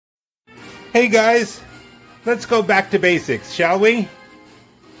Hey guys, let's go back to basics, shall we?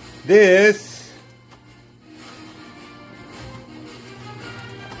 This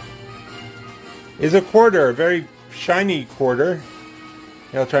is a quarter, a very shiny quarter.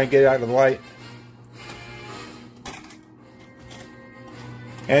 I'll try and get it out of the light.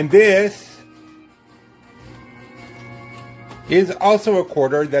 And this is also a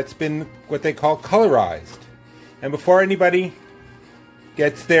quarter that's been what they call colorized. And before anybody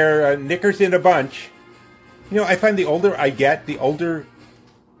gets their knickers in a bunch, you know, I find the older I get, the older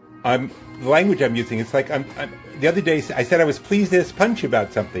the language I'm using. It's like the other day I said I was pleased as punch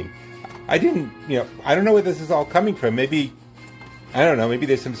about something. I didn't, you know, I don't know where this is all coming from. Maybe, I don't know, maybe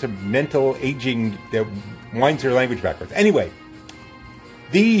there's some sort of mental aging that winds your language backwards. Anyway,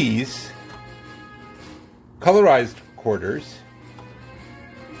 these colorized quarters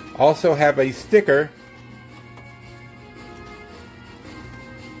also have a sticker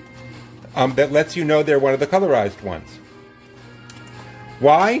that lets you know they're one of the colorized ones.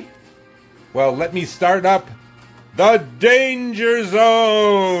 Why? Well, let me start up the danger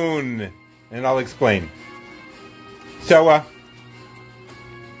zone, and I'll explain. So,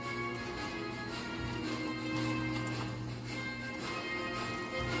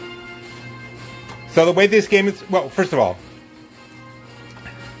 the way this game is, well, first of all,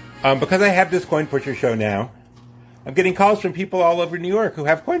 because I have this coin pusher show now, I'm getting calls from people all over New York who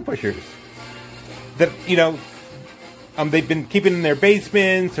have coin pushers that, you know, they've been keeping in their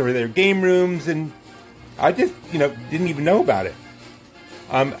basements or their game rooms, and I just, you know, didn't even know about it.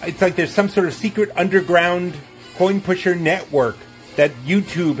 It's like there's some sort of secret underground coin pusher network that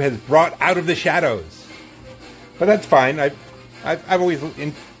YouTube has brought out of the shadows. But that's fine. I've always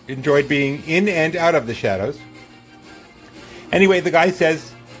enjoyed being in and out of the shadows. Anyway, the guy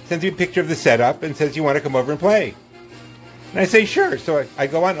sends me a picture of the setup and says, "You want to come over and play?" And I say, "Sure." So I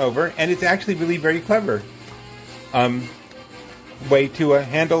go on over, and it's actually really very clever way to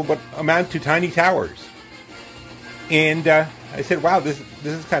handle what amount to tiny towers. And I said, "Wow, this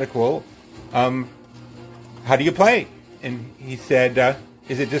is kind of cool. How do you play?" And he said,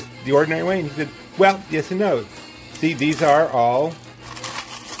 "Is it just the ordinary way?" And he said, "Well, yes and no. See, these are all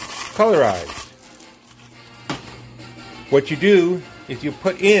colorized. What you do is you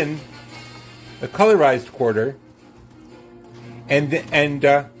put in a colorized quarter, and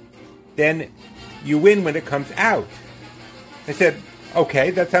then you win when it comes out." I said,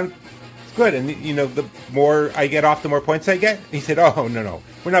 "Okay, that sounds good. And you know, the more I get off, the more points I get." And he said, "Oh, no,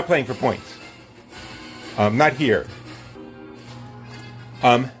 we're not playing for points. Not here."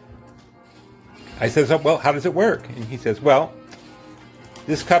 I says, "Oh, well, how does it work?" And he says, "Well,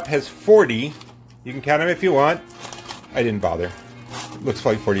 this cup has 40. You can count them if you want." I didn't bother. It looks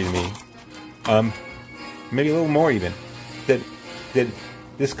like 40 to me. Maybe a little more even. That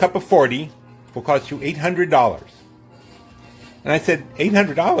this cup of 40 will cost you $800. And I said,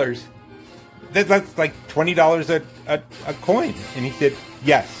 $800? That's like $20 a coin. And he said,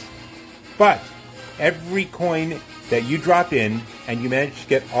 "Yes. But every coin that you drop in and you manage to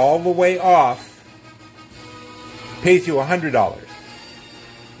get all the way off pays you $100.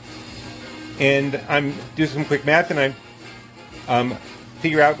 And I'm do some quick math, and I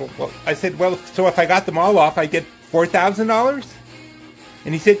figure out. Well, I said, "Well, so if I got them all off, I get $4,000."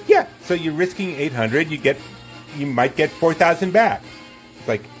 And he said, "Yeah. So you're risking $800. You might get $4,000 back." It's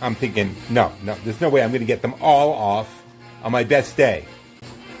like, I'm thinking, no, there's no way I'm going to get them all off on my best day.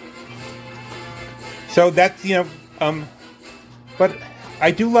 So that's, you know, but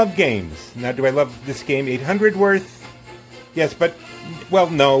I do love games. Now, do I love this game 800 worth? Yes, but, well,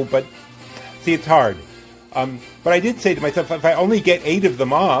 no, but see, it's hard. But I did say to myself, if I only get 8 of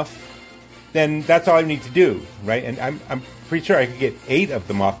them off, then that's all I need to do, right? And I'm pretty sure I could get 8 of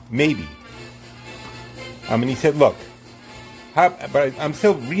them off, maybe. And he said, "Look, but I'm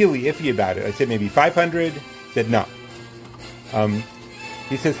still really iffy about it." I said, "Maybe 500? He said, "No."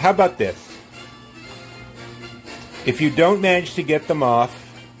 He says, "How about this? If you don't manage to get them off,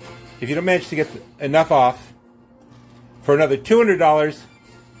 if you don't manage to get enough off, for another $200,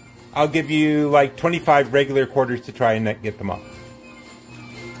 I'll give you like 25 regular quarters to try and get them off."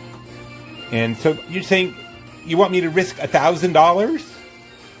 And so you're saying you want me to risk $1,000?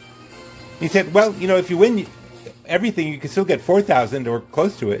 He said, "Well, you know, if you win everything, you can still get 4,000 or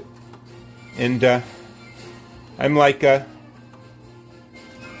close to it." And I'm like,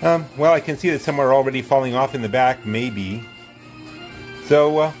 well, I can see that some are already falling off in the back, maybe.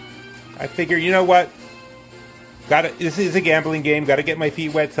 So I figure, you know what? This is a gambling game. Got to get my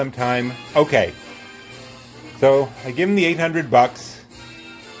feet wet sometime. Okay. So I give him the $800.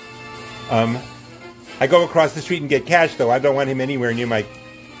 I go across the street and get cash, though. I don't want him anywhere near my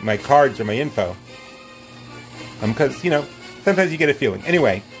my cards or my info. Because, you know, sometimes you get a feeling.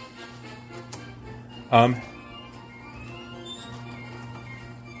 Anyway.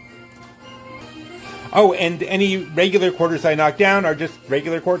 Oh, and any regular quarters I knock down are just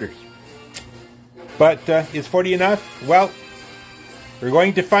regular quarters. But is 40 enough? Well, we're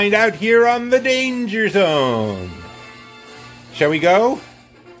going to find out here on the Danger Zone. Shall we go?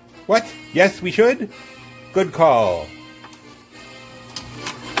 What? Yes, we should? Good call.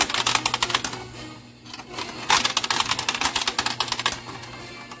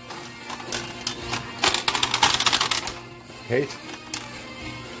 Okay.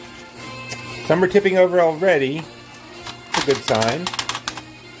 Some are tipping over already. It's a good sign.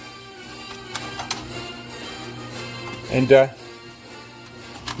 And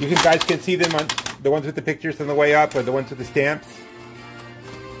you guys can see them on the ones with the pictures on the way up, or the ones with the stamps.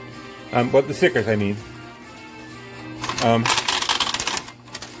 Well, the stickers, I mean.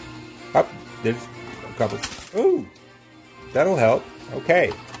 Up, there's a couple. Ooh, that'll help.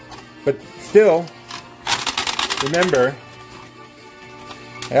 Okay, but still, remember,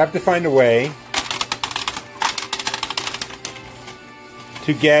 I have to find a way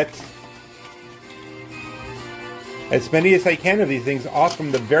to get as many as I can of these things off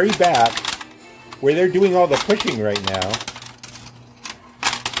from the very back, where they're doing all the pushing right now.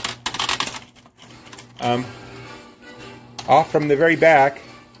 Off from the very back.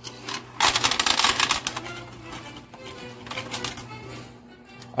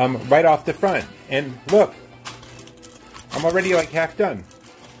 Right off the front. And look, I'm already like half done.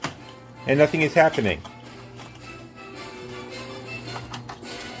 And nothing is happening.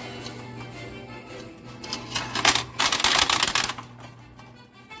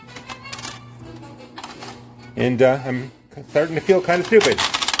 And I'm starting to feel kind of stupid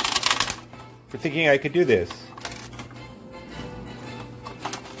for thinking I could do this.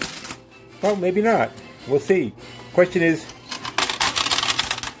 Well, maybe not. We'll see. Question is,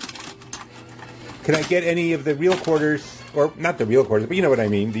 can I get any of the real quarters, or not the real quarters, but you know what I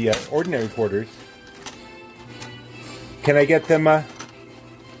mean, the ordinary quarters. Can I get them,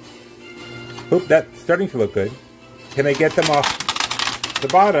 oop, that's starting to look good. Can I get them off the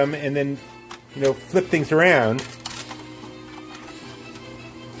bottom and then, you know, flip things around?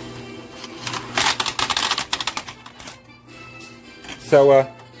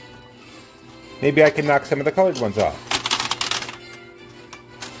 So, maybe I can knock some of the colored ones off.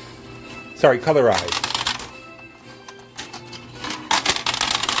 Sorry, colorized.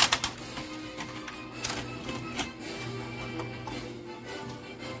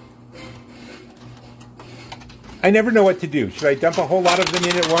 I never know what to do. Should I dump a whole lot of them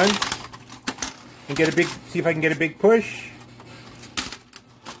in at once and get a big, see if I can get a big push?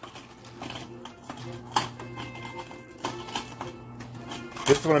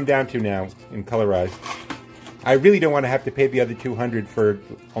 This is what I'm down to now in colorized. I really don't want to have to pay the other 200 for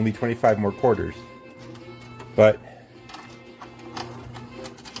only 25 more quarters. But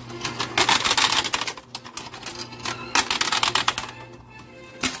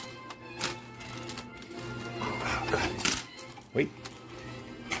oh, God. Wait.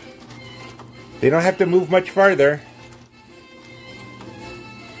 They don't have to move much farther.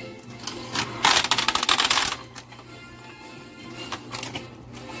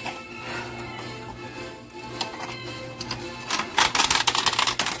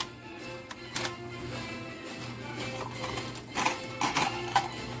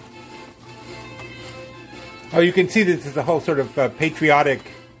 Oh, you can see this is a whole sort of patriotic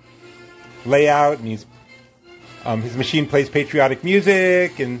layout, and his machine plays patriotic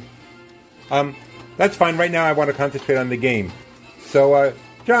music, and that's fine. Right now I want to concentrate on the game. So,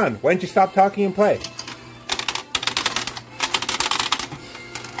 John, why don't you stop talking and play?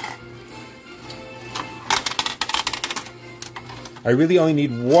 I really only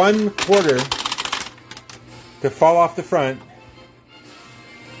need 1 quarter to fall off the front.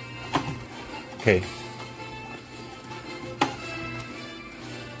 Okay.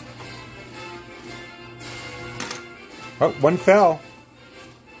 Oh, 1 fell.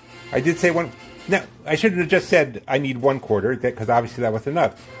 I did say 1. No, I shouldn't have just said I need 1 quarter, because obviously that wasn't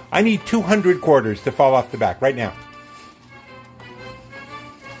enough. I need 200 quarters to fall off the back right now.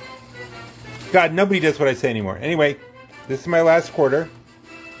 God, nobody does what I say anymore. Anyway, this is my last quarter.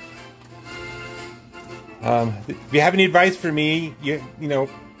 If you have any advice for me, you know,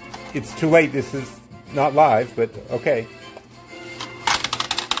 it's too late. This is not live, but okay.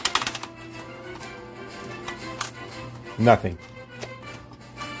 Nothing.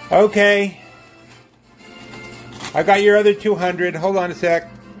 Okay. I got your other 200. Hold on a sec.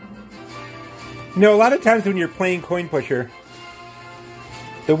 You know, a lot of times when you're playing Coin Pusher,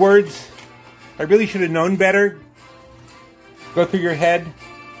 The words, I really should have known better, go through your head.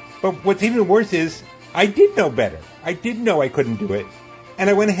 But what's even worse is, I did know better. I did know I couldn't do it. And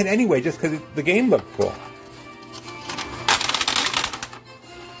I went ahead anyway, just because the game looked cool.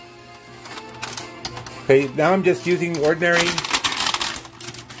 Okay, now I'm just using ordinary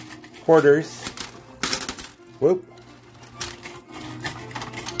quarters. Whoop.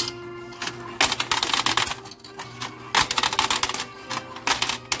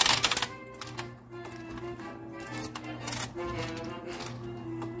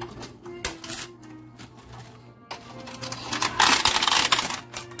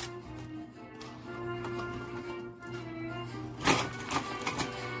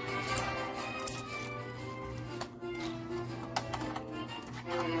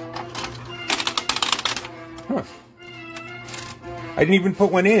 Huh. I didn't even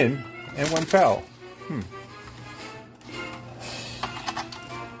put one in, and one fell.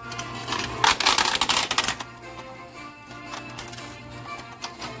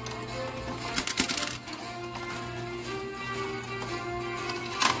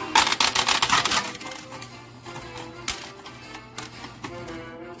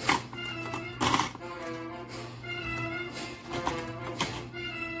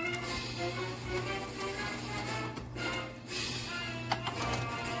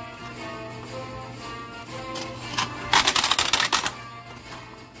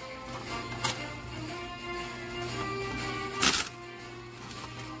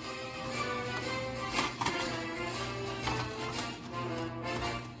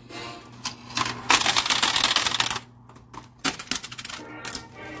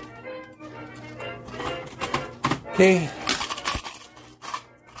 Okay,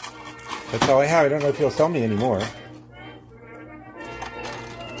 that's all I have. I don't know if he'll sell me anymore.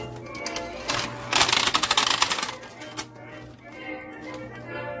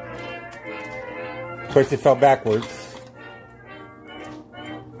 Of course, it fell backwards.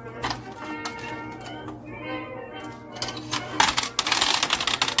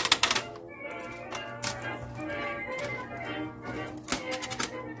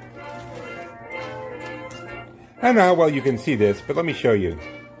 I don't know how well you can see this, but let me show you.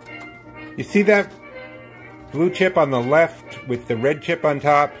 You see that blue chip on the left with the red chip on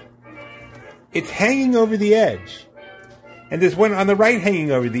top? It's hanging over the edge. And there's one on the right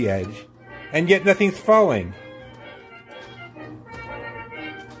hanging over the edge. And yet nothing's falling.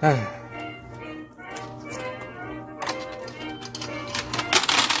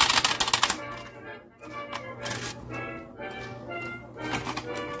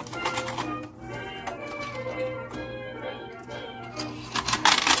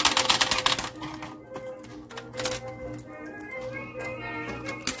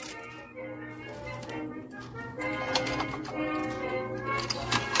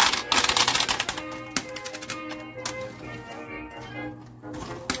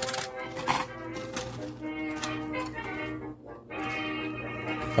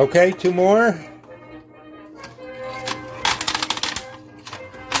 Okay, two more.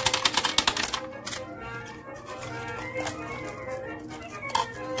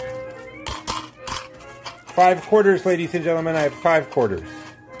 Five quarters, ladies and gentlemen. I have 5 quarters.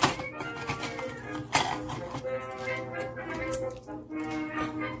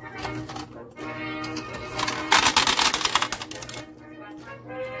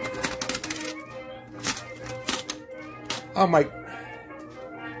 Oh my...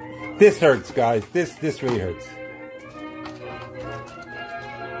 This hurts, guys. This really hurts.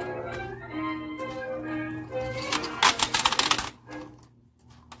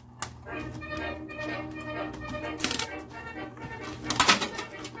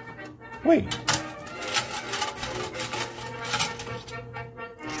 Wait.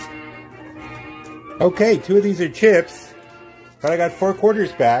 Okay, 2 of these are chips, but I got 4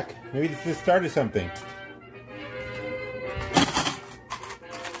 quarters back. Maybe this is the start of something.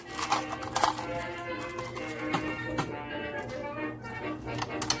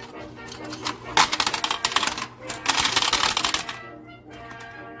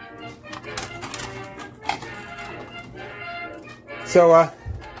 So,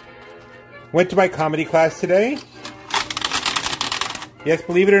 went to my comedy class today. Yes,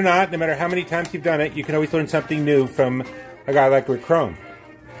 believe it or not, no matter how many times you've done it, you can always learn something new from a guy like Rick Chrome.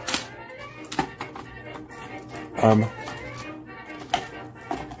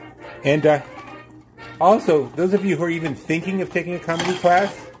 Also, those of you who are even thinking of taking a comedy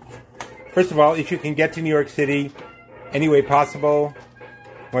class, first of all, if you can get to New York City any way possible,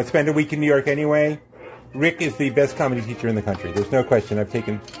 want to spend a week in New York anyway, Rick is the best comedy teacher in the country. There's no question. I've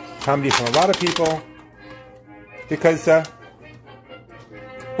taken comedy from a lot of people because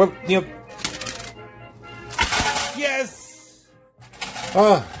Well, you know... Yes!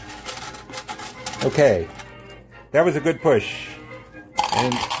 Oh. Okay. That was a good push.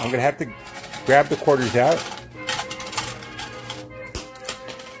 And I'm going to have to grab the quarters out.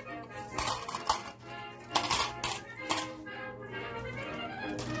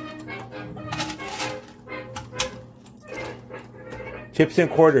 Chips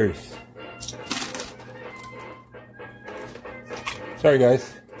and quarters. Sorry,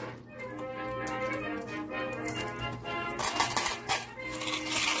 guys.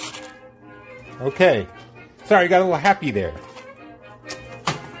 Okay. Sorry, got a little happy there.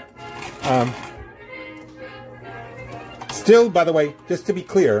 Still, by the way, just to be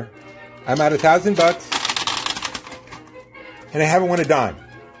clear, I'm out $1,000, and I haven't won a dime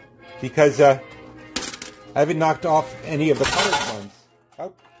because I haven't knocked off any of the colored ones.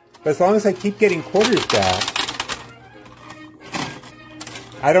 Oh, but as long as I keep getting quarters back,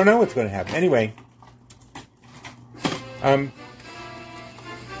 I don't know what's going to happen. Anyway,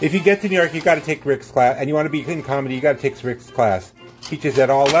 if you get to New York, you got to take Rick's class, and you want to be in comedy, you got to take Rick's class. Teaches at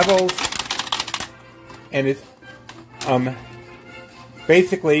all levels, and it's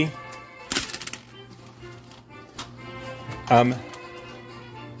basically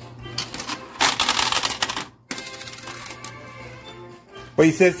what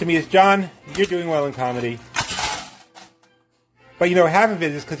he says to me is, John, you're doing well in comedy, but you know, half of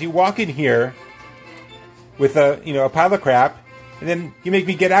it is because you walk in here with a pile of crap, and then you make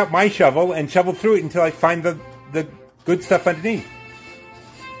me get out my shovel and shovel through it until I find the good stuff underneath.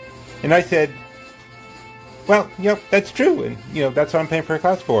 And I said, well, that's true, and that's what I'm paying for a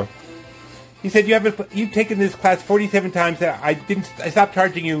class for. He said, you've taken this class 47 times. I stopped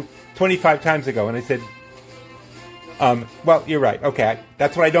charging you 25 times ago. And I said, well, you're right. Okay,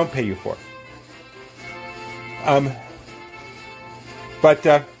 that's what I don't pay you for.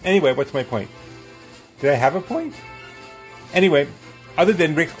 But anyway, what's my point? Did I have a point? Anyway, other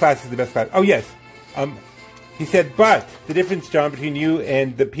than Rick's class is the best class. Oh, yes. He said, but the difference, John, between you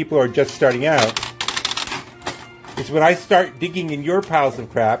and the people who are just starting out is when I start digging in your piles of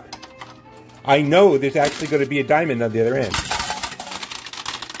crap, I know there's actually going to be a diamond on the other end.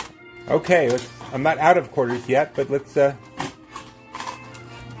 Okay, I'm not out of quarters yet, but let's start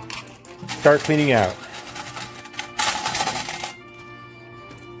cleaning out.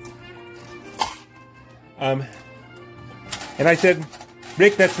 And I said,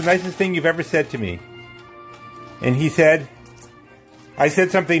 Rick, that's the nicest thing you've ever said to me. And he said, I said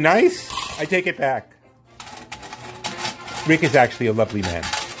something nice? I take it back. Rick is actually a lovely man.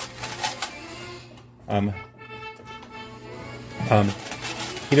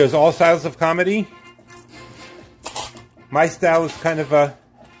 He knows all styles of comedy. My style is kind of a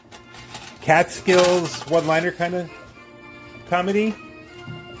Catskills one-liner kind of comedy.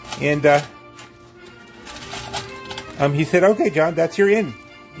 And he said, okay, John, that's your in.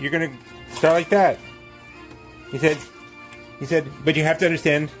 You're going to start like that. He said, but you have to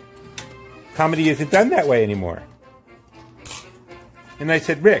understand, comedy isn't done that way anymore. And I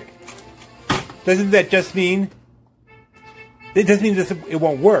said, Rick, doesn't that just mean, it doesn't mean it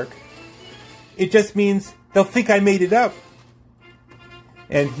won't work. It just means they'll think I made it up.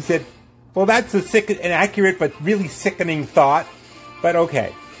 And he said, well, that's a sick, inaccurate, but really sickening thought, but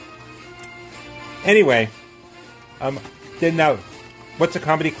okay. Anyway, then now, what's a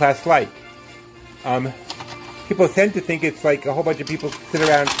comedy class like? People tend to think it's like a whole bunch of people sit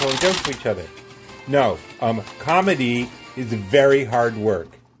around telling jokes to each other. No, comedy is very hard work.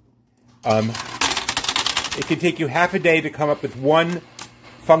 It can take you half a day to come up with one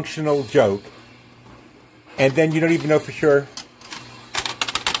functional joke, and then you don't even know for sure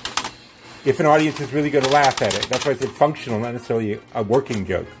if an audience is really going to laugh at it. That's why I said functional, not necessarily a working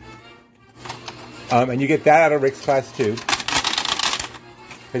joke. And you get that out of Rick's class too,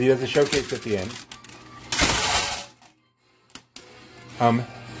 because he does a showcase at the end.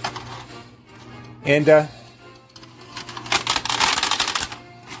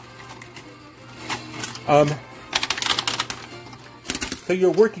 So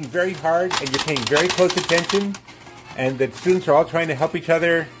you're working very hard and you're paying very close attention, and the students are all trying to help each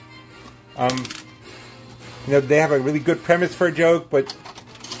other. They have a really good premise for a joke, but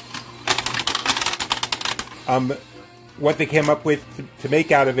what they came up with to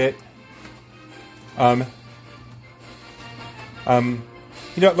make out of it, like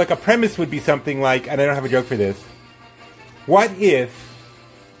a premise would be something like, and I don't have a joke for this, what if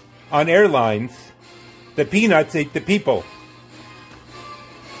on airlines the peanuts ate the people?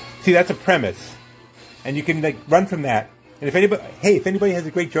 See, that's a premise, and you can run from that. And if anybody has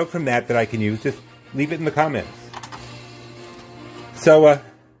a great joke from that I can use, just leave it in the comments. So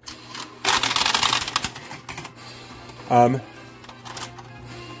You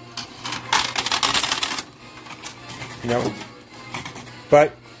know,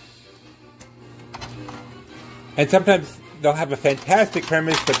 but, and sometimes they'll have a fantastic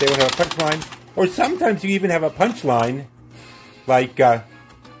premise, but they won't have a punchline. Or sometimes you even have a punchline, like,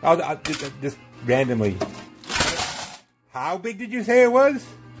 I'll just randomly. How big did you say it was?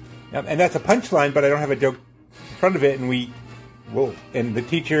 And that's a punchline, but I don't have a joke in front of it, and and the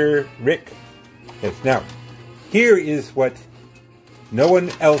teacher, Rick, says, now, here is what no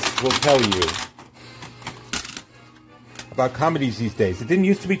one else will tell you about comedies these days. It didn't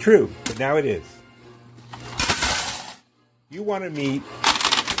used to be true, but now it is. You want to meet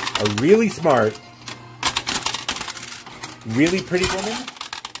a really smart, really pretty woman?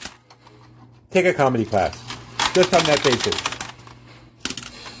 Take a comedy class. Just on that basis.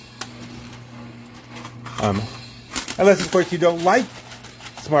 Unless, of course, you don't like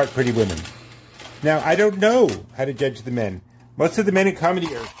smart, pretty women. Now, I don't know how to judge the men. Most of the men in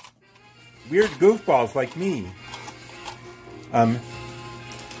comedy are weird goofballs like me. But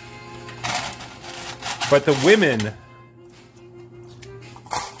the women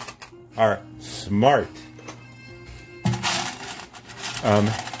are smart.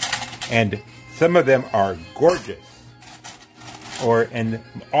 And some of them are gorgeous. And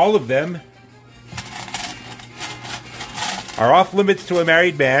all of them are off limits to a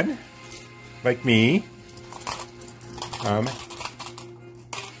married man, like me.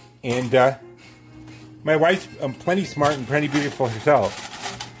 My wife's plenty smart and plenty beautiful herself.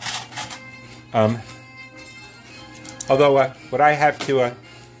 Although what I have to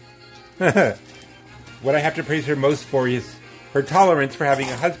what I have to praise her most for is her tolerance for having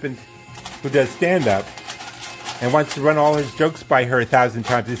a husband who does stand-up and wants to run all his jokes by her 1,000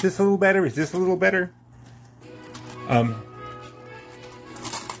 times. Is this a little better? Is this a little better?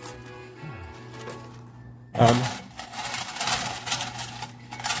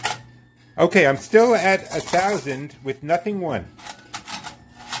 Okay, I'm still at 1,000 with nothing won.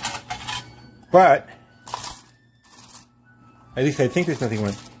 But, at least I think there's nothing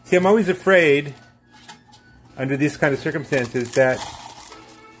won. See, I'm always afraid, under these kind of circumstances, that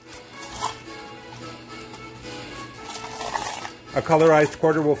a colorized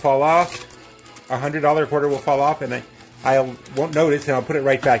quarter will fall off, a $100 quarter will fall off, and I won't notice, and I'll put it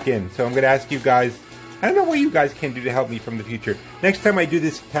right back in. So I'm going to ask you guys, I don't know what you guys can do to help me from the future. Next time I do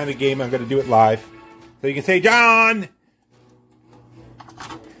this kind of game, I'm going to do it live. So you can say, John!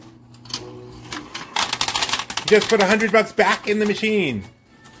 You just put $100 back in the machine.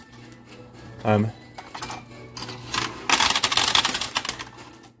 But,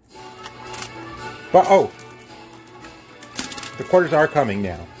 oh. The quarters are coming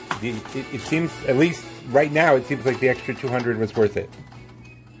now. It seems, at least right now, it seems like the extra 200 was worth it.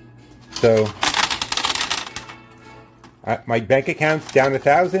 So, my bank account's down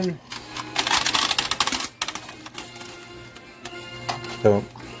 1,000. So,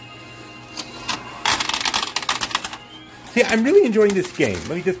 see, I'm really enjoying this game.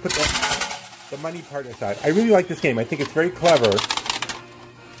 Let me just put the money part aside. I really like this game. I think it's very clever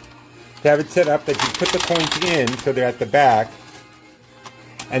to have it set up that you put the coins in so they're at the back,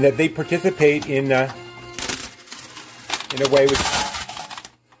 and that they participate in a way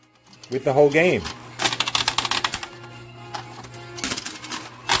with the whole game.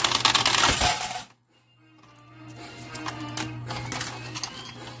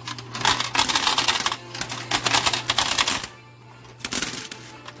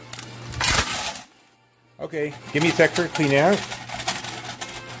 Okay, give me a sec for it, clean out.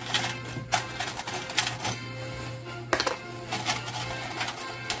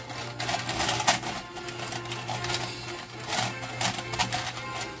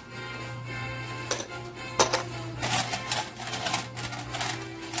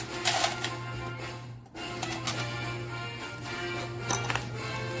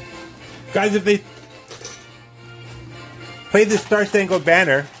 Guys, if they play the Star Spangled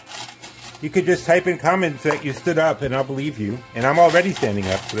Banner, you could just type in comments that you stood up and I'll believe you. And I'm already standing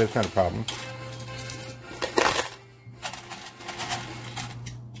up, so that's not a problem.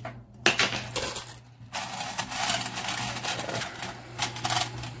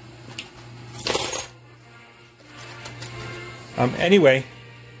 Anyway.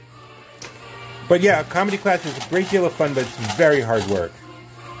 But yeah, comedy class is a great deal of fun, but it's very hard work.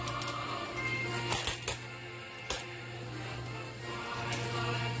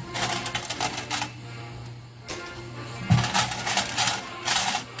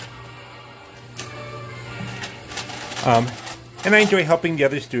 And I enjoy helping the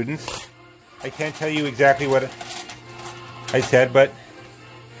other students. I can't tell you exactly what I said, but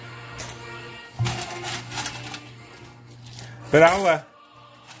But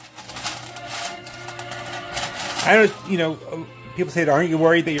I don't, people say, aren't you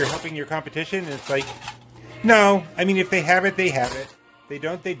worried that you're helping your competition? And it's like, no. I mean, if they have it, they have it. They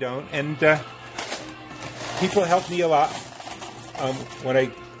don't, they don't. And people helped me a lot when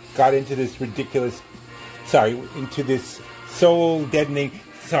I got into this into this soul deadening,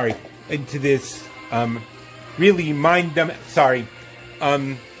 into this really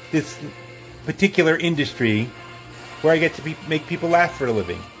this particular industry where I get to make people laugh for a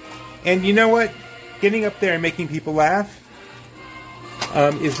living. And you know what? Getting up there and making people laugh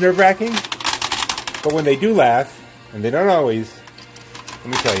is nerve-wracking. But when they do laugh, and they don't always, let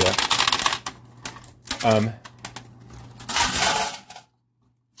me tell you,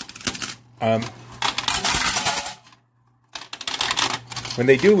 when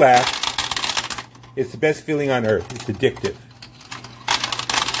they do laugh, it's the best feeling on earth. It's addictive.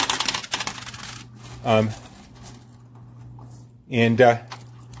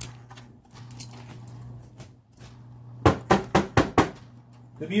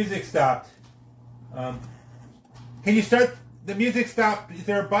 The music stopped. Can you start? The music stopped. Is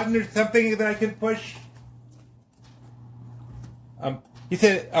there a button or something that I can push? He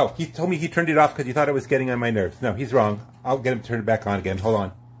said, he told me he turned it off because he thought it was getting on my nerves. No, he's wrong. I'll get him to turn it back on again. Hold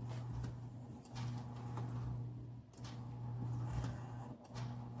on.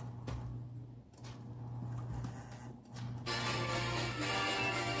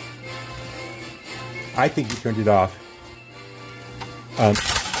 I think he turned it off.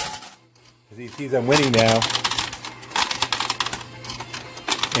 Because he sees I'm winning now.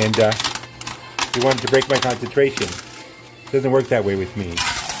 And he wanted to break my concentration. Doesn't work that way with me.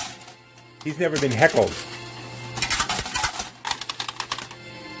 He's never been heckled.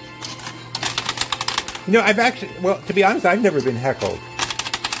 To be honest, I've never been heckled.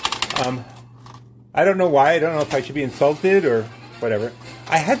 I don't know why. I don't know if I should be insulted or whatever.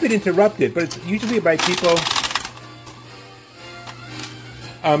 I have been interrupted, but it's usually by people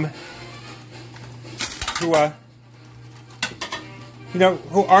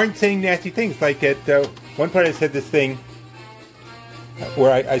who aren't saying nasty things. Like at one part I said this thing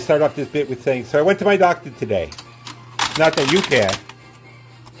where I start off this bit with saying, so I went to my doctor today. Not that you can.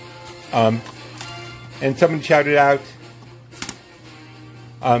 And someone shouted out,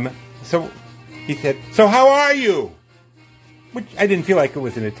 so he said, so how are you? Which I didn't feel like it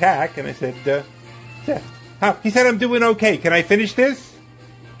was an attack. And I said, how? He said, I'm doing okay. Can I finish this?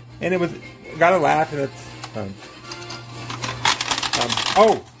 And it got a laugh, and it's,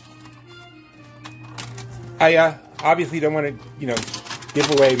 I obviously don't want to, give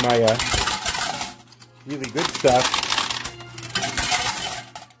away my really good stuff,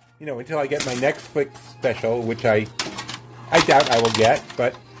 until I get my Netflix special, which I doubt I will get,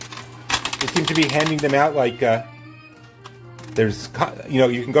 but they seem to be handing them out like there's,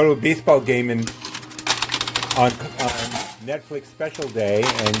 you can go to a baseball game and on Netflix special day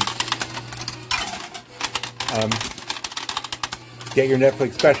and get your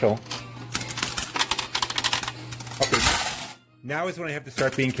Netflix special. Okay, now is when I have to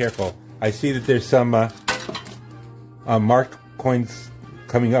start being careful. I see that there's some marked coins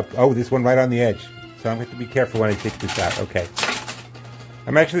coming up. Oh, this one right on the edge. So I'm going to be careful when I take this out. Okay.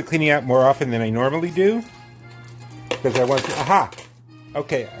 I'm actually cleaning out more often than I normally do. Because I want to... Aha!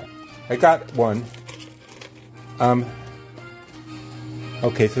 Okay, I got one.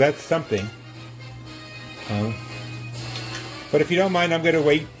 Okay, so that's something. But if you don't mind, I'm going to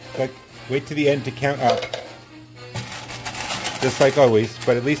wait to the end to count up. Just like always,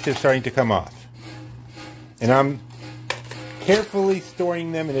 but at least they're starting to come off. And I'm carefully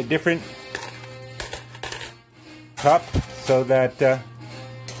storing them in a different cup so that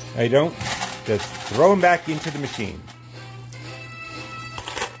I don't just throw them back into the machine.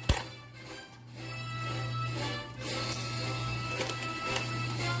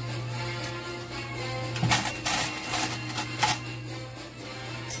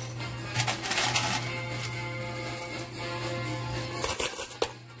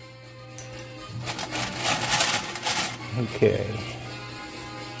 Okay.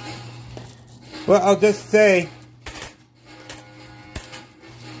 Well, I'll just say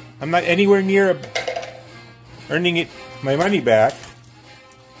I'm not anywhere near earning my money back,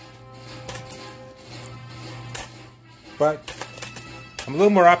 but I'm a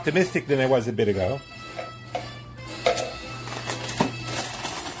little more optimistic than I was a bit ago.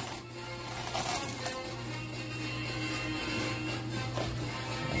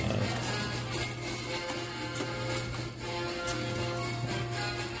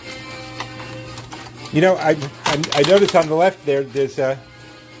 I noticed on the left there's a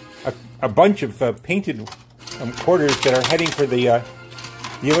bunch of painted quarters that are heading for the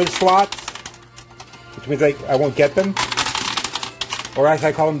dealer slots, which means I won't get them. Or as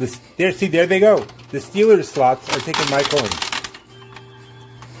I call them, there they go. The Steelers slots are taking my coins.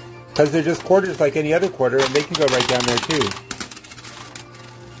 Because they're just quarters like any other quarter, and they can go right down there too.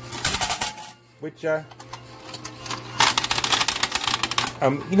 Which, you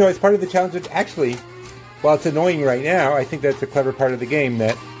know, as part of the challenge, actually, while it's annoying right now, I think that's a clever part of the game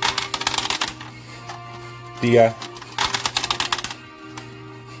that the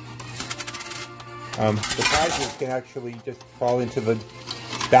prizes can actually just fall into the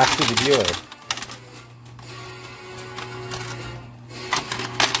back to the dealer.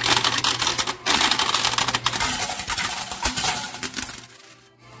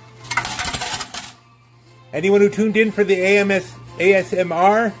 Anyone who tuned in for the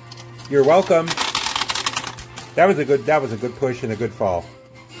ASMR, you're welcome. That was a good push and a good fall.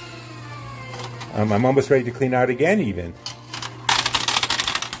 I'm almost ready to clean out again, even.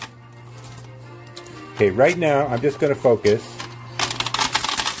 Okay, right now I'm just going to focus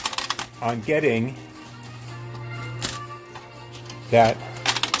on getting that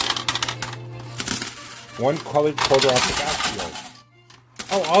one colored quarter off the backfield.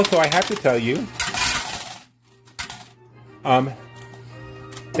 Oh, also I have to tell you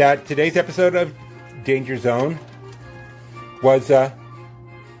that today's episode of Danger Zone was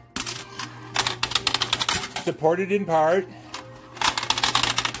supported in part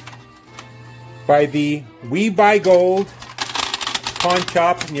by the We Buy Gold pawn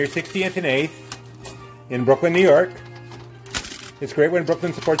shop near 60th and 8th in Brooklyn, New York. It's great when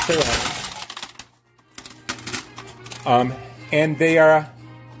Brooklyn supports their own. And they are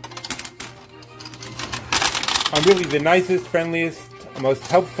really the nicest, friendliest, most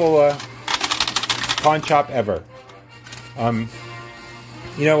helpful pawn shop ever. You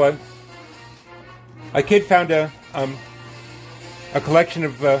know, a kid found a collection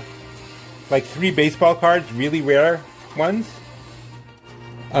of like 3 baseball cards, really rare ones.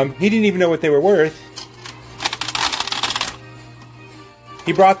 He didn't even know what they were worth.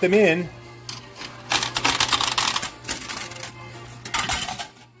 He brought them in.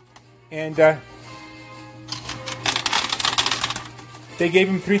 And they gave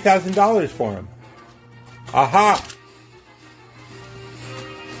him $3,000 for him. Aha!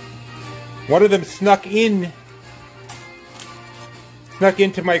 One of them snuck into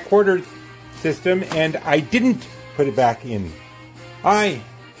my quarter system, and I didn't put it back in. I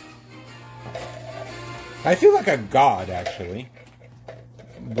feel like a god, actually.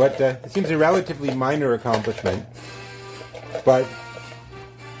 But it seems a relatively minor accomplishment. But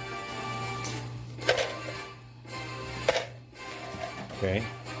okay.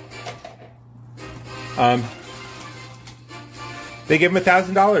 They gave him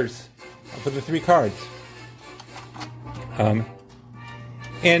 $1,000 for the 3 cards.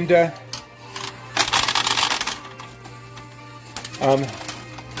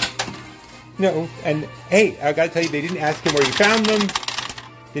 No, and hey, I gotta tell you, they didn't ask him where he found them.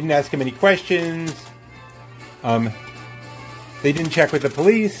 Didn't ask him any questions. They didn't check with the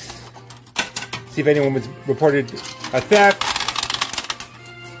police, see if anyone was reported a theft.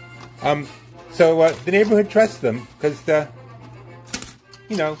 So the neighborhood trusts them because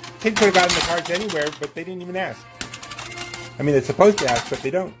you know, kids could have gotten the cards anywhere, but they didn't even ask. I mean, they're supposed to ask, but they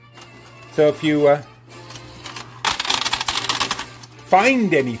don't. So if you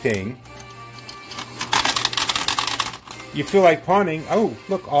find anything you feel like pawning, oh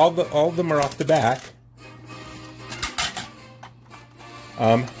look, all of them are off the back.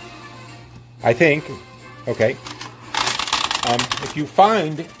 I think, okay. If you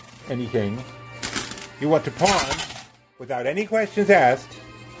find anything you want to pawn without any questions asked,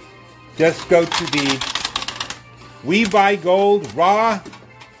 just go to the We Buy Gold raw,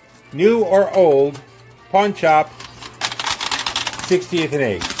 new or old pawn shop, 60th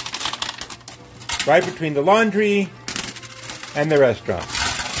and 8th, right between the laundry and the restaurant.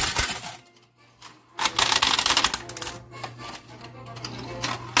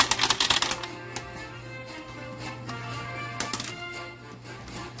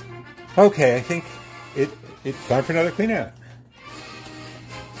 Okay, I think it's time for another clean out.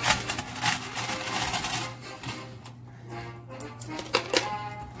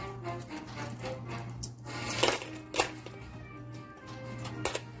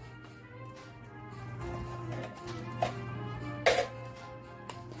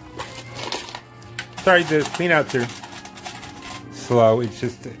 Sorry, the clean outs are slow. It's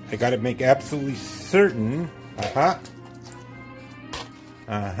just I gotta make absolutely certain.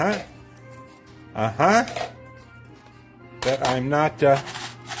 That I'm not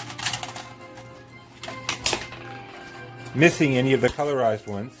missing any of the colorized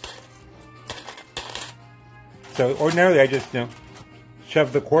ones. So ordinarily I just,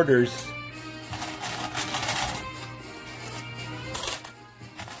 shove the quarters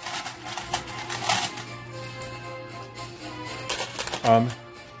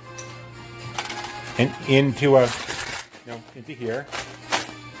and into into here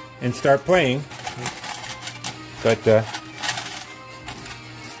and start playing. But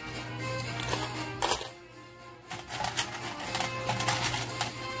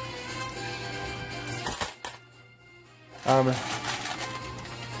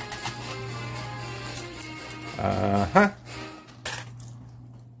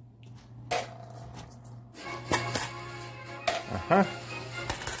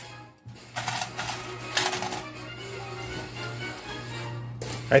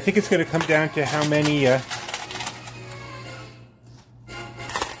I think it's going to come down to how many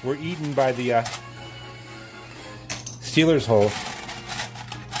were eaten by the Steelers hole.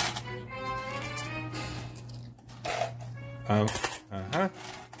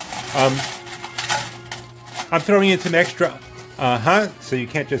 I'm throwing in some extra so you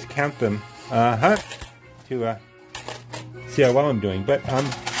can't just count them to see how well I'm doing. But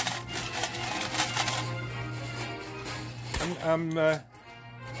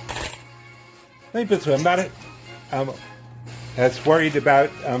let me put it this way, I'm not as worried about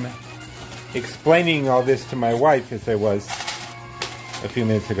explaining all this to my wife as I was a few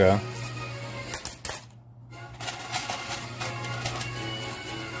minutes ago.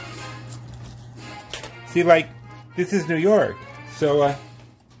 See, like, this is New York, so,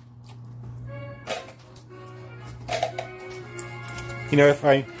 if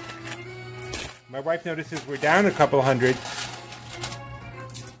my wife notices we're down a couple hundred,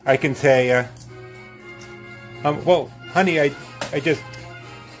 I can say, well, honey, I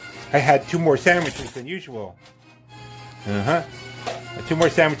had 2 more sandwiches than usual. 2 more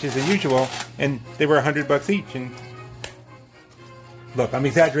sandwiches than usual, and they were $100 each, and look, I'm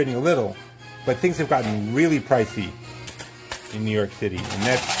exaggerating a little, but things have gotten really pricey in New York City, and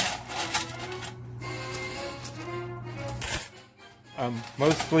that's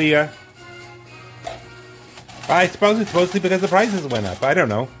mostly, I suppose it's mostly because the prices went up. I don't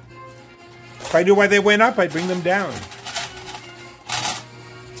know. If I knew why they went up, I'd bring them down.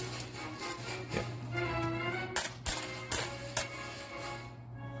 Yeah.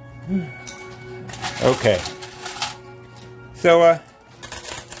 Okay. So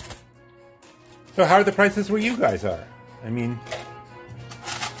how are the prices where you guys are? I mean,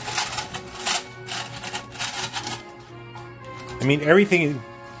 everything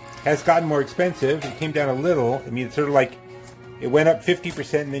has gotten more expensive. It came down a little. I mean, it's sort of like it went up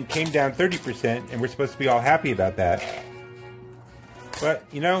 50% and then came down 30%, and we're supposed to be all happy about that. But,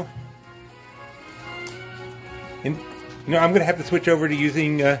 I'm going to have to switch over to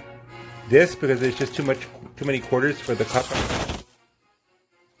using this because there's just too many quarters for the cup.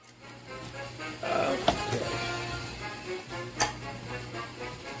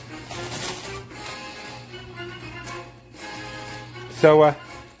 So,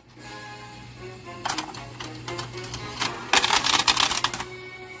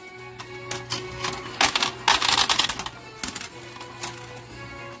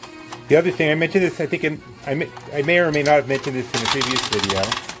 the other thing, I mentioned this, I think I may or may not have mentioned this in a previous video.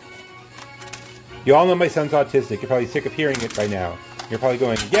 You all know my son's autistic. You're probably sick of hearing it by now. You're probably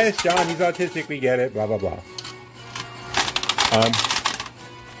going, yes, John, he's autistic, we get it, blah, blah, blah.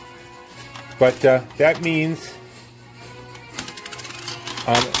 But that means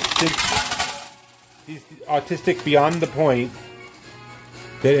since he's autistic beyond the point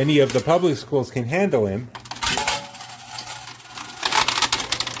that any of the public schools can handle him,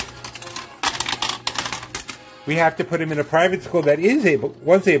 we have to put him in a private school that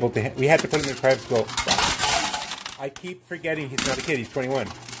was able to. We had to put him in a private school. I keep forgetting he's not a kid. He's 21.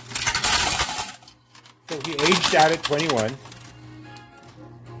 So he aged out at 21,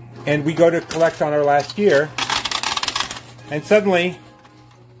 and we go to collect on our last year, and suddenly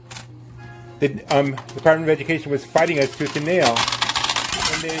the Department of Education was fighting us tooth and nail,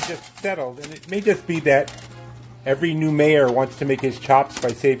 and they just settled. And it may just be that every new mayor wants to make his chops by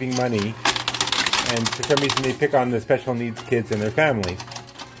saving money. And for some reason they pick on the special needs kids and their families.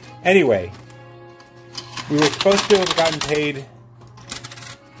 Anyway, we were supposed to have gotten paid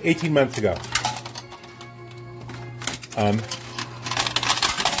 18 months ago.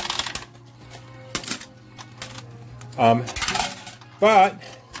 But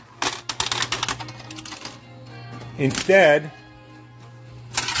instead,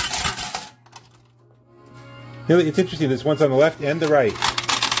 it's interesting, there's ones on the left and the right.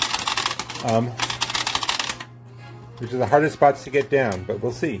 which are the hardest spots to get down, but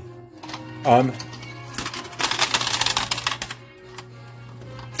we'll see.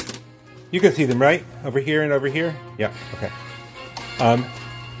 You can see them, right? Over here and over here? Yeah, okay.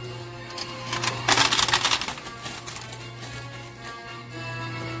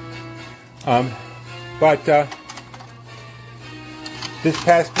 But this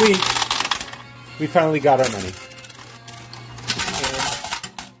past week, we finally got our money.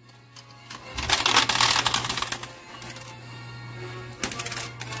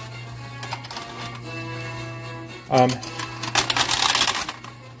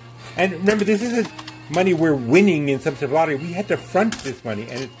 And remember, this isn't money we're winning in some sort of lottery. We had to front this money,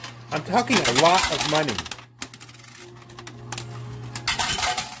 and I'm talking a lot of money.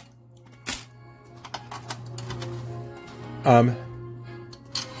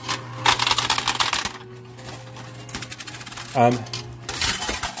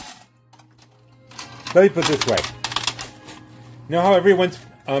 Let me put it this way. You know how everyone's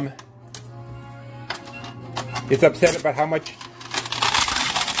is upset about how much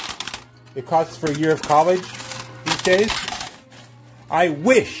it costs for a year of college these days? I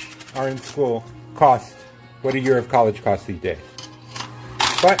wish our in school cost what a year of college costs these days.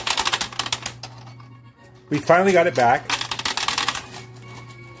 But we finally got it back.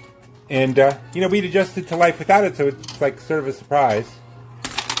 And, you know, we'd adjusted to life without it, so it's like sort of a surprise.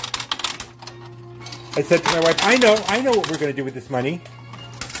 I said to my wife, I know what we're going to do with this money.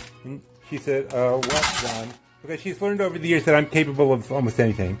 And she said, what, John? Because she's learned over the years that I'm capable of almost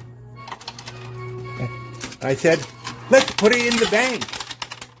anything. I said, let's put it in the bank.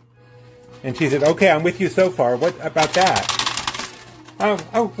 And she said, okay, I'm with you so far. What about that?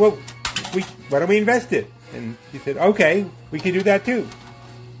 Oh, well, why don't we invest it? And she said, okay, we can do that too.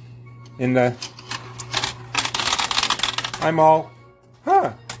 And I'm all,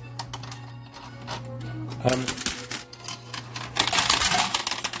 huh.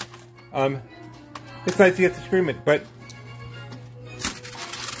 It's nice to get this agreement, but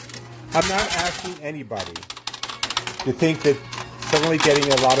I'm not asking anybody to think that suddenly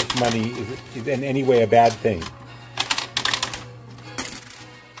getting a lot of money is in any way a bad thing.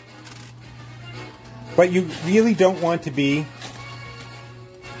 But you really don't want to be,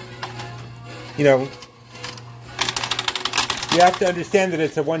 you know, you have to understand that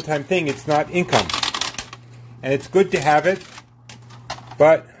it's a one-time thing. It's not income. And it's good to have it,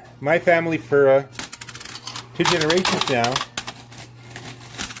 but my family for 2 generations now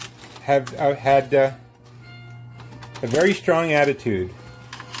have had a very strong attitude.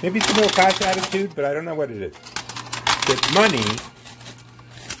 Maybe it's a middle-class attitude, but I don't know what it is. That money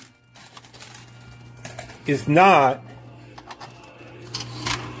is not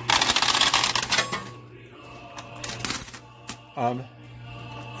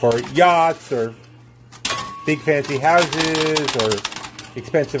for yachts or big fancy houses or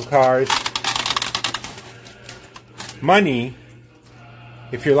expensive cars. Money,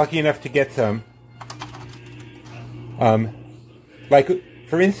 if you're lucky enough to get some, like,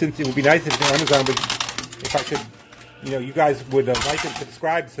 for instance, it would be nice if Amazon would, if I could, you know, you guys would like and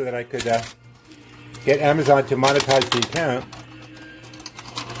subscribe so that I could get Amazon to monetize the account.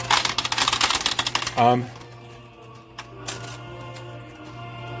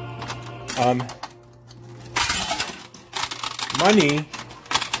 Money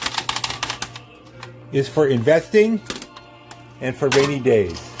is for investing and for rainy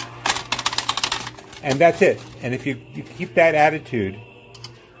days. And that's it. And if you keep that attitude,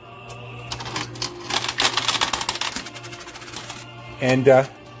 and I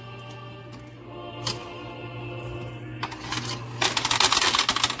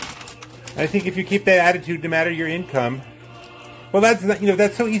think if you keep that attitude no matter your income, well, that's not, you know,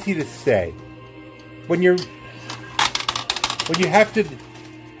 that's so easy to say. When you have to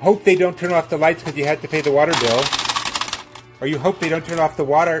hope they don't turn off the lights because you had to pay the water bill, or you hope they don't turn off the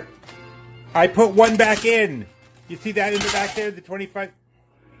water. I put one back in. You see that in the back there, the 25?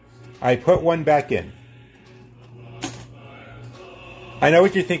 I put one back in. I know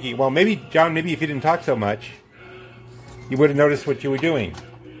what you're thinking. Well, maybe, John, maybe if you didn't talk so much, you would have noticed what you were doing.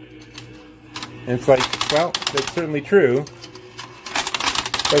 And it's like, well, that's certainly true,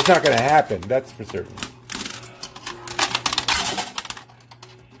 but it's not going to happen. That's for certain.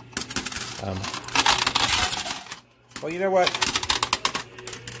 Well, you know what?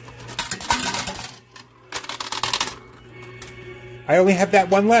 I only have that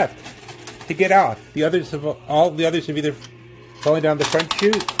one left to get off. The others have, all the others have either fallen down the front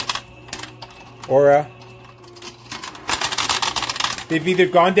chute, or they've either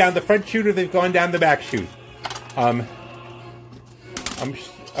gone down the front chute or they've gone down the back chute.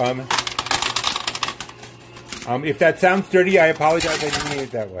 If that sounds dirty, I apologize. I didn't mean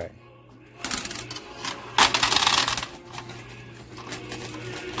it that way.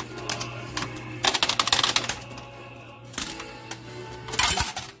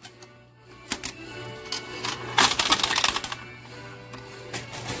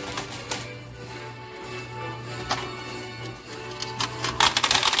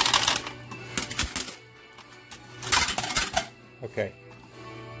 Okay.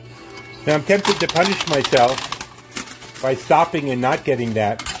 Now I'm tempted to punish myself by stopping and not getting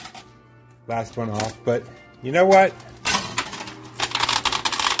that last one off, but you know what?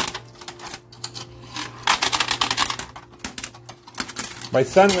 My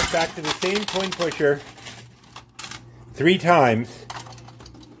son went back to the same coin pusher 3 times,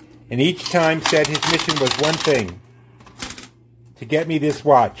 and each time said his mission was one thing: to get me this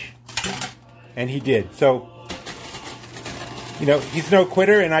watch. And he did. So, you know, he's no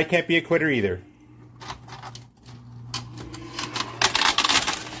quitter, and I can't be a quitter either.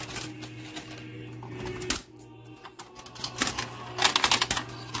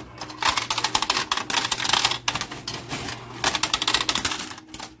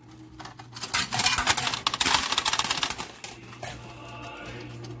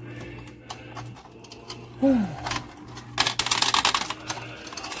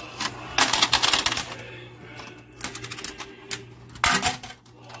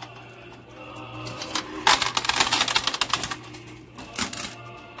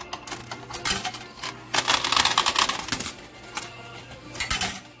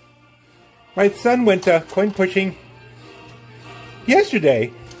 My son went coin pushing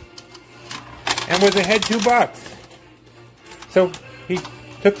yesterday and was ahead $2. So he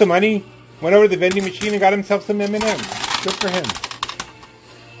took the money, went over to the vending machine, and got himself some M&Ms. Good for him.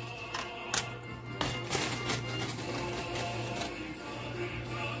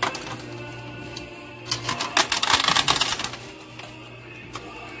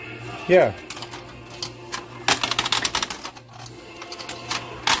 Yeah.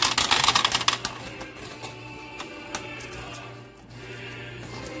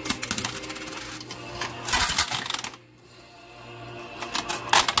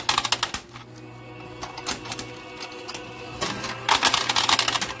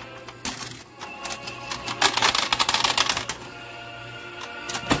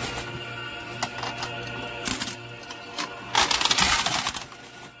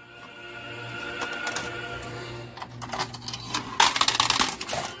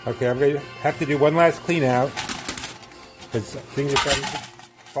 Okay, I'm going to have to do one last clean out because things are starting to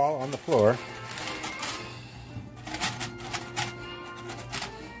fall on the floor.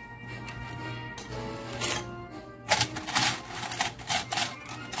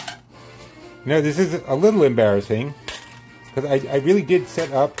 You know, this is a little embarrassing because I really did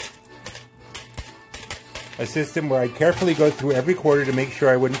set up a system where I carefully go through every quarter to make sure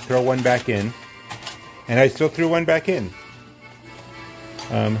I wouldn't throw one back in, and I still threw one back in.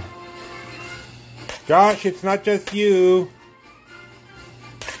 Josh, it's not just you.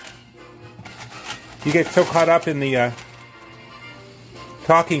 You get so caught up in the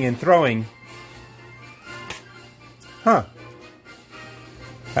talking and throwing. Huh.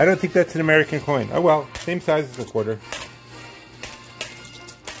 I don't think that's an American coin. Oh well, same size as a quarter.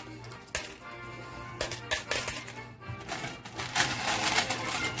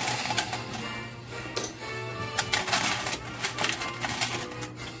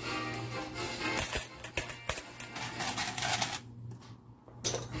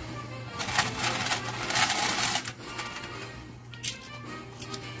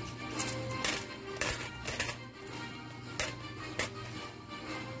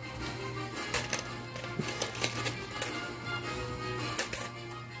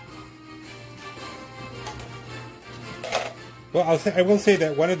 Well, I will say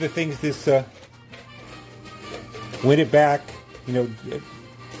that one of the things this win it back, you know,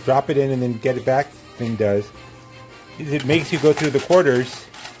 drop it in and then get it back thing does is it makes you go through the quarters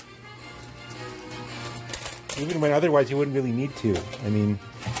even when otherwise you wouldn't really need to. I mean,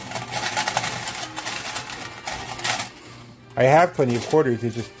 I have plenty of quarters,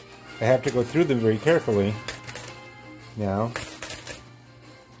 it's just I have to go through them very carefully now.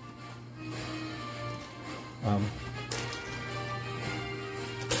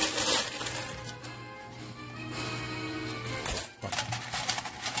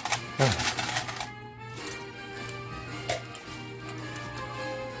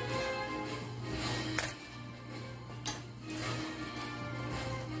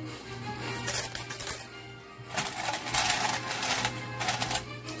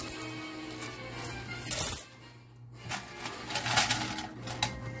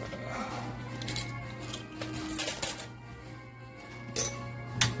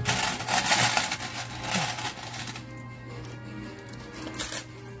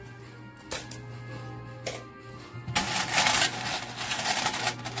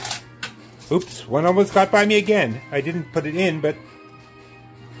 Oops, one almost got by me again. I didn't put it in, but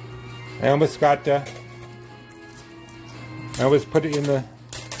I almost got, I almost put it in the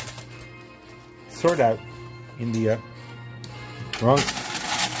sort out, in the wrong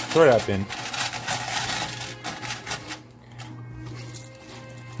sort out bin.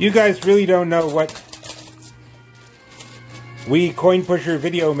 You guys really don't know what we coin pusher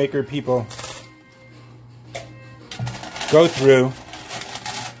video maker people go through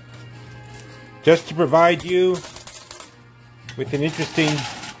just to provide you with an interesting,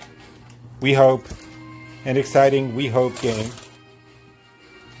 we hope, and exciting, we hope, game.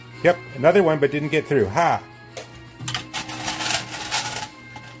 Yep, another one, but didn't get through. Ha!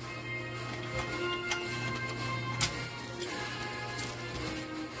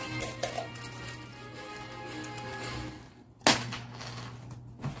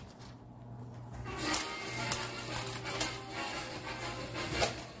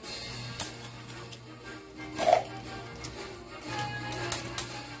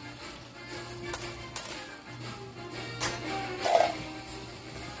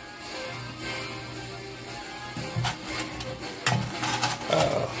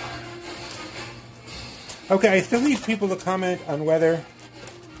 Okay, I still need people to comment on whether,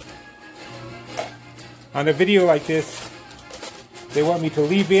 on a video like this, they want me to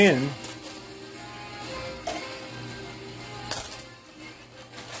leave in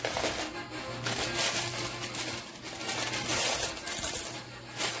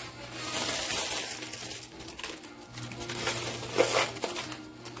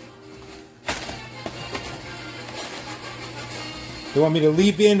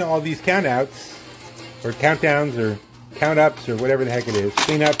all these countouts, or countdowns, or count-ups, or whatever the heck it is,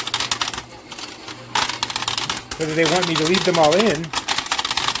 cleanups, whether they want me to leave them all in,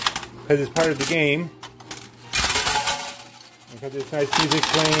 because it's part of the game, because there's nice music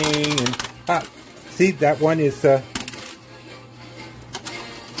playing, and, see, that one is,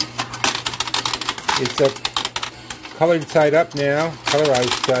 it's a colored side up now,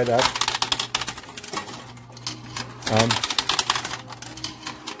 colorized side up.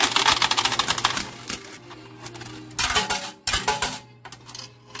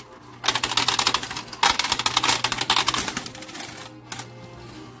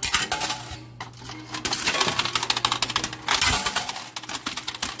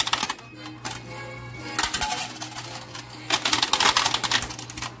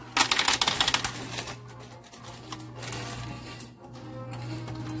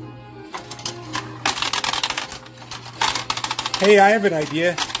 Hey, I have an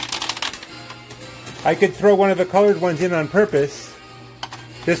idea. I could throw one of the colored ones in on purpose,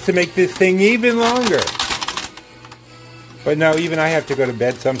 just to make this thing even longer. But no, even I have to go to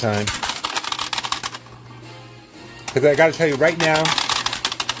bed sometime. Because I gotta tell you right now,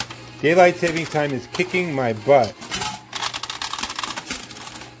 daylight saving time is kicking my butt.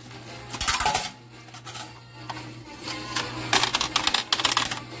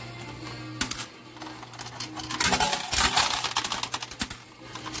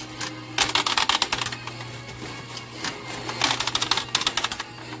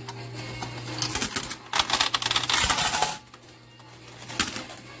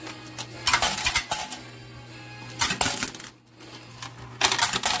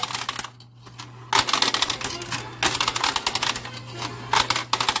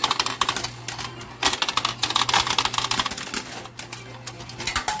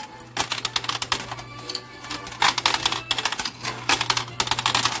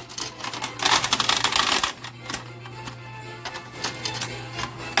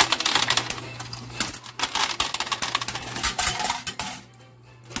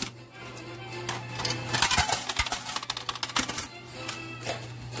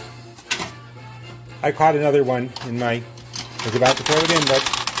 I caught another one in my, I was about to throw it in, but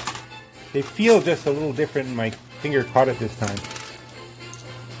they feel just a little different and my finger caught it this time.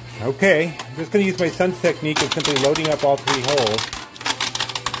 Okay, I'm just going to use my son's technique of simply loading up all 3 holes.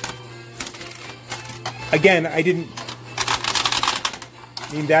 Again, I didn't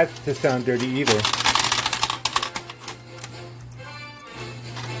mean that to sound dirty either.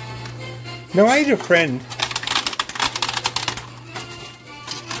 No, I had a friend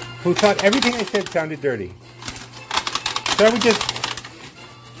who thought everything I said sounded dirty. So I would just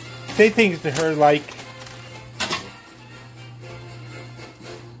say things to her like,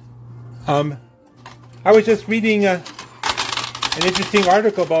 I was just reading an interesting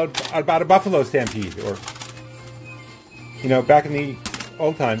article about a buffalo stampede, or, you know, back in the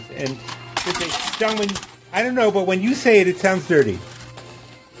old times, and she'd say, John, when, I don't know, but when you say it, it sounds dirty.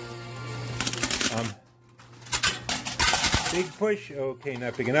 Big push. Okay,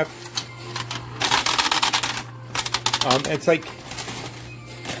 not big enough. It's like,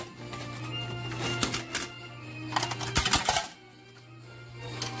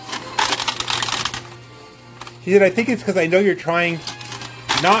 she said, I think it's because I know you're trying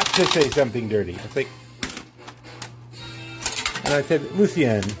not to say something dirty. It's like, and I said,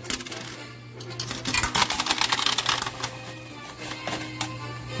 Lucienne,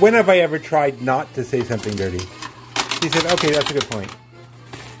 when have I ever tried not to say something dirty? She said, okay, that's a good point.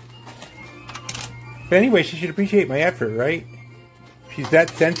 But anyway, she should appreciate my effort, right? She's that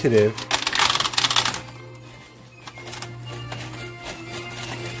sensitive.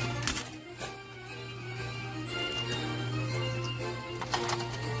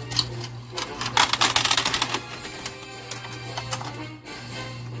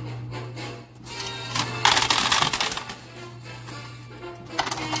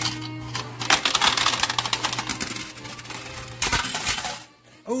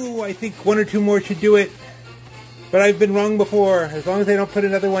 Oh, I think one or two more should do it. But I've been wrong before. As long as I don't put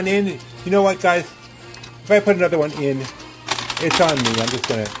another one in. You know what, guys? If I put another one in, it's on me. I'm just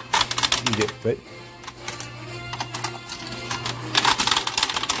going to eat it. But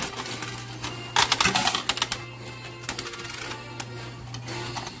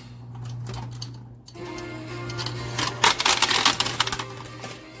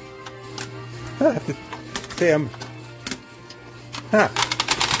I have to say I'm... Huh.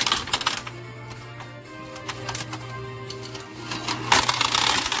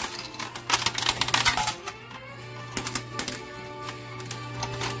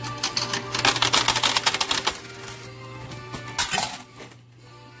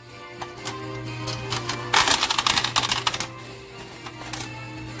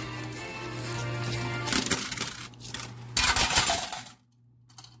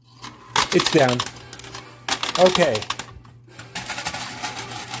 It's down. Okay.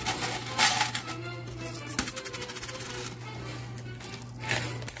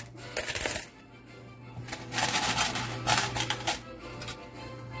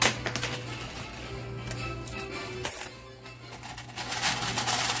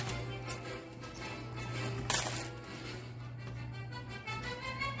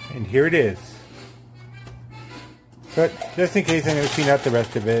 And here it is. But just in case, I'm going to clean out the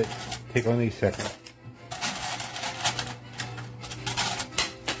rest of it. Take only a second.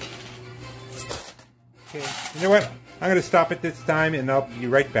 Okay, you know what? I'm going to stop it this time and I'll be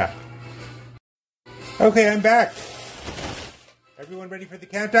right back. Okay, I'm back. Everyone ready for the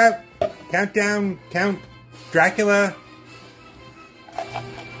countdown? Countdown, Count Dracula,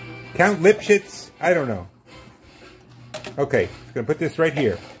 Count Lipschitz, I don't know. Okay, I'm going to put this right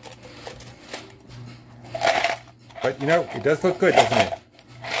here. But you know, it does look good, doesn't it?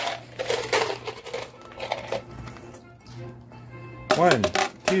 1,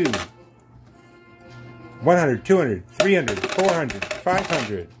 2, 100, 200, 300, 400,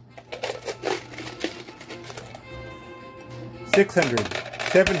 500, 600,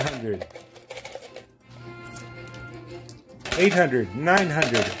 700, 800,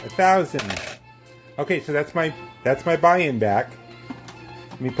 900, 1,000. Okay, so that's my buy-in back.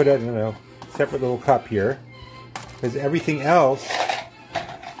 Let me put it in a separate little cup here, because everything else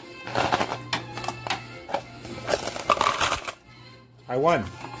I won.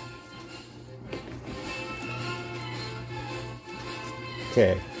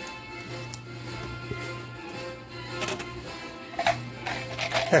 Okay.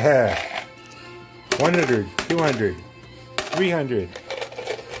 Haha. 100, 200, 300.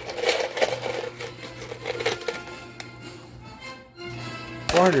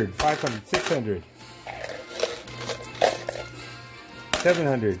 400, 500, 600.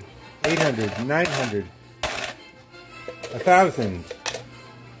 700, 800, 900. 1,000.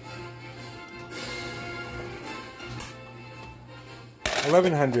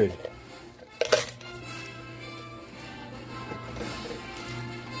 1,100.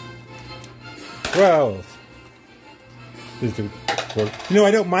 12. Is the quarter. You know,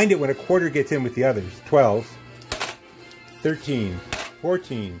 I don't mind it when a quarter gets in with the others. 12. 13.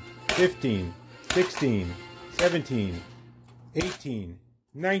 14. 15. 16. 17. 18.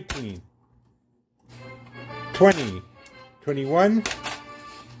 19. 20. 21.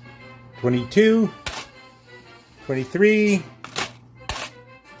 22. 23.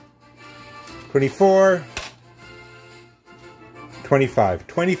 24, 25.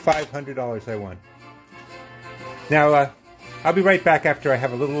 $2,500 I won. Now, I'll be right back after I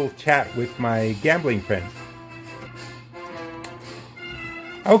have a little chat with my gambling friend.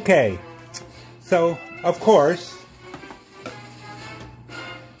 Okay, so, of course,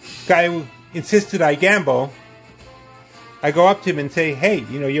 guy who insisted I gamble, I go up to him and say, hey,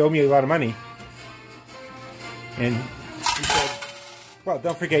 you know, you owe me a lot of money. And he said, well,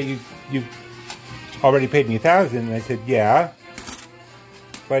 don't forget you already paid me $1,000. And I said, yeah,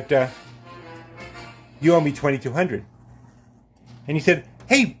 but you owe me $2,200. And he said,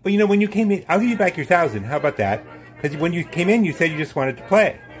 hey, but when you came in, I'll give you back your $1,000. How about that? Because when you came in, you said you just wanted to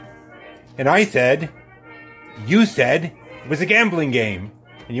play. And I said, you said it was a gambling game,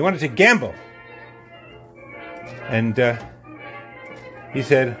 and you wanted to gamble. And he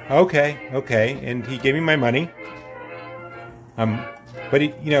said, okay, and he gave me my money. But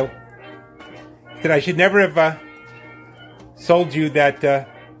he, said I should never have sold you that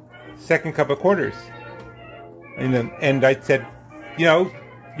second cup of quarters. And I said,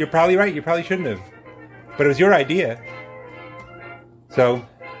 you're probably right. You probably shouldn't have. But it was your idea. So,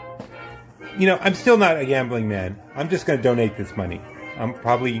 I'm still not a gambling man. I'm just going to donate this money. I'm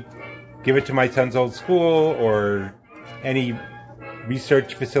probably give it to my son's old school or any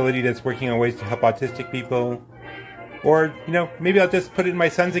research facility that's working on ways to help autistic people. Or, maybe I'll just put it in my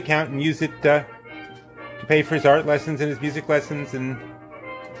son's account and use it to pay for his art lessons and his music lessons and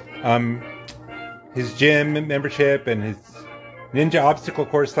his gym membership and his ninja obstacle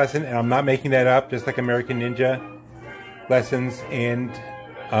course lesson. And I'm not making that up, just like American Ninja lessons. And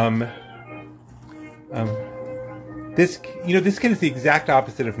this kid is the exact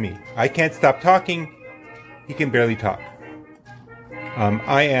opposite of me. I can't stop talking. He can barely talk.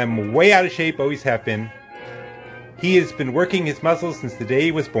 I am way out of shape, always have been. He has been working his muscles since the day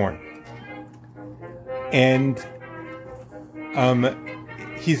he was born. And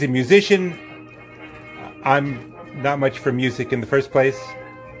he's a musician. I'm not much for music in the first place.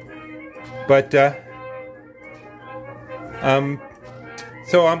 But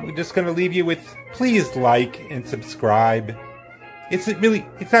so I'm just going to leave you with please like and subscribe. It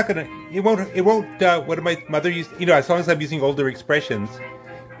won't, what my mother used, as long as I'm using older expressions,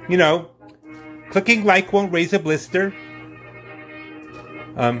 clicking like won't raise a blister.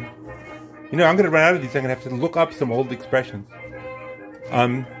 I'm going to run out of these. I'm going to have to look up some old expressions.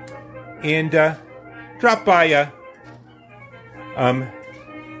 And drop by,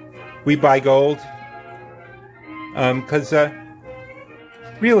 We Buy Gold. Because,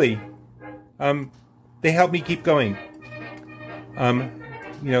 really, they help me keep going.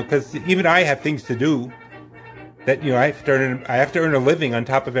 Because even I have things to do that, I have to earn a living on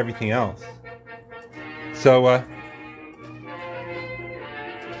top of everything else. So,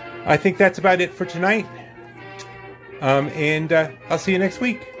 I think that's about it for tonight. And I'll see you next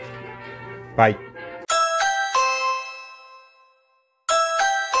week. Bye.